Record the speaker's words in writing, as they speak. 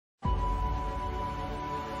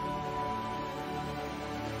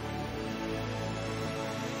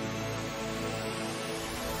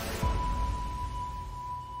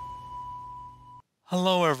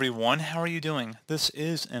Hello everyone, how are you doing? This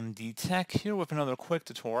is MD Tech here with another quick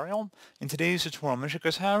tutorial. In today's tutorial, I'm going to show you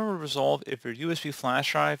guys how to resolve if your USB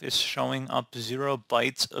flash drive is showing up 0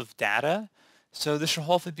 bytes of data. So this should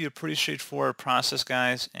hopefully be a pretty straightforward process,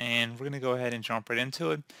 guys, and we're going to go ahead and jump right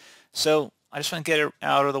into it. So I just want to get it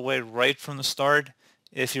out of the way right from the start.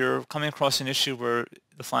 If you're coming across an issue where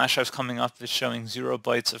the flash drive is coming up, it's showing 0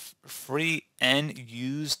 bytes of free and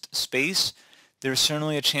used space, there's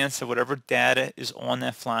certainly a chance that whatever data is on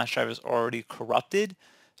that flash drive is already corrupted.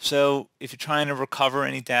 So if you're trying to recover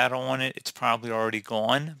any data on it, it's probably already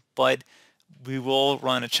gone. But we will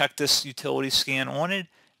run a check this utility scan on it.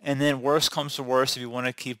 And then worst comes to worst, if you want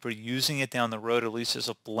to keep reusing it down the road, at least as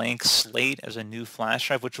a blank slate, as a new flash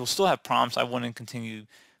drive, which will still have problems. I wouldn't continue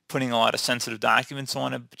putting a lot of sensitive documents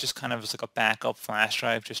on it, but just kind of as like a backup flash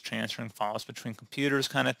drive, just transferring files between computers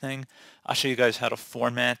kind of thing. I'll show you guys how to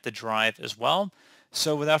format the drive as well.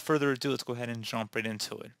 So without further ado, let's go ahead and jump right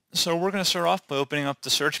into it. So we're going to start off by opening up the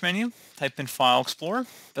search menu, type in File Explorer.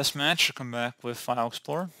 Best match should come back with File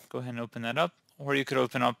Explorer. Go ahead and open that up. Or you could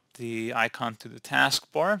open up the icon through the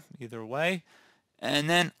taskbar, either way. And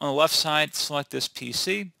then on the left side, select this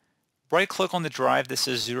PC. Right click on the drive that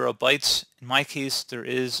says 0 bytes. In my case, there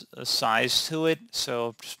is a size to it,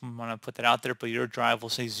 so just want to put that out there, but your drive will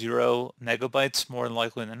say 0 megabytes more than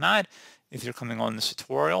likely than not if you're coming on this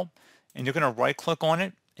tutorial. And you're going to right click on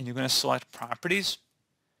it and you're going to select Properties.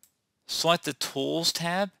 Select the Tools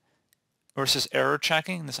tab where it says Error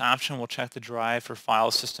Checking. This option will check the drive for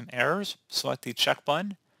file system errors. Select the check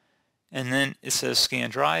button. And then it says scan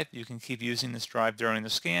drive. You can keep using this drive during the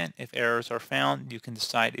scan. If errors are found, you can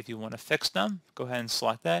decide if you want to fix them. Go ahead and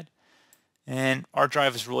select that. And our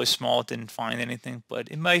drive is really small. It didn't find anything, but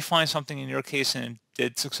it may find something in your case and it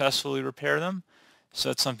did successfully repair them. So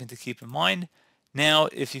that's something to keep in mind. Now,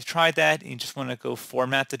 if you've tried that and you just want to go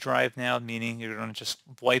format the drive now, meaning you're going to just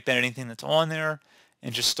wipe out anything that's on there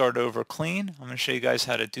and just start over clean, I'm going to show you guys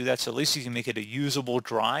how to do that so at least you can make it a usable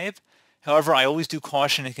drive. However, I always do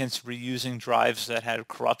caution against reusing drives that had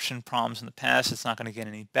corruption problems in the past. It's not going to get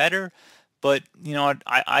any better. But, you know,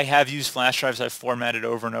 I have used flash drives I've formatted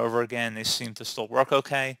over and over again. They seem to still work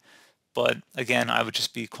okay. But, again, I would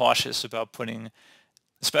just be cautious about putting,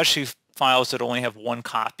 especially files that only have one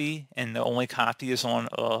copy, and the only copy is on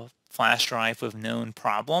a flash drive with known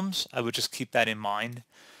problems. I would just keep that in mind.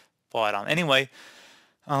 But anyway,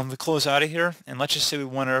 we close out of here. And let's just say we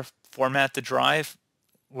want to format the drive.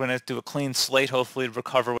 We're going to do a clean slate, hopefully to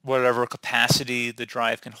recover whatever capacity the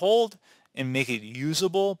drive can hold and make it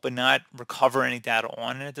usable, but not recover any data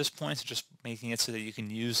on it at this point. So just making it so that you can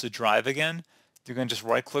use the drive again. You're going to just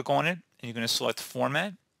right click on it and you're going to select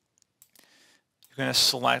Format. You're going to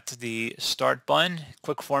select the Start button.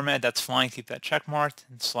 Quick format, that's fine. Keep that check marked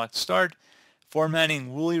and select Start.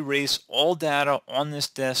 Formatting will erase all data on this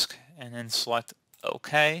disk and then select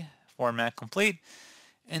OK. Format complete.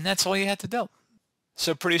 And that's all you had to do.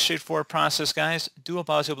 So pretty straightforward process, guys. Do hope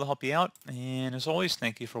I was able to help you out. And as always,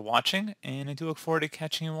 thank you for watching. And I do look forward to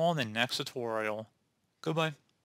catching you all in the next tutorial. Goodbye.